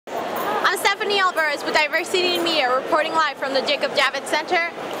Alvarez with Diversity in Media, reporting live from the Jacob Javits Center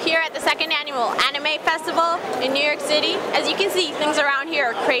here at the second annual Anime Festival in New York City. As you can see, things around here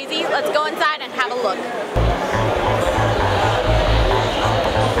are crazy. Let's go inside and have a look.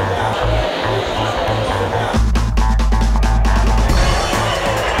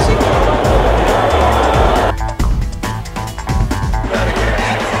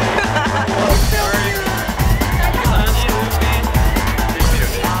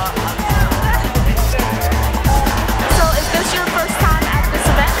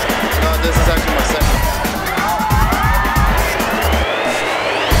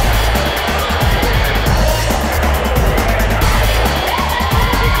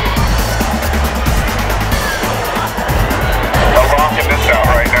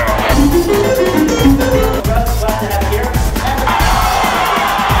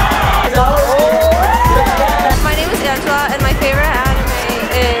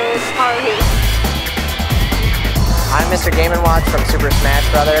 I'm Mr. Game & Watch from Super Smash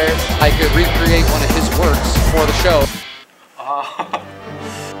Brothers. I could recreate one of his works for the show.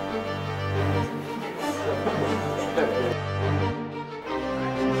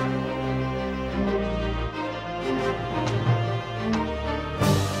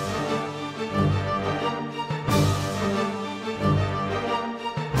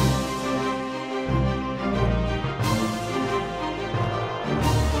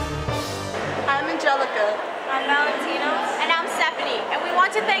 I'm Angelica. I'm Valentina. And I'm Stephanie. And we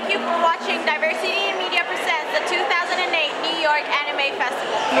want to thank you for watching Diversity in Media presents the 2008 New York Anime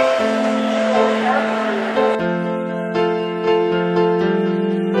Festival.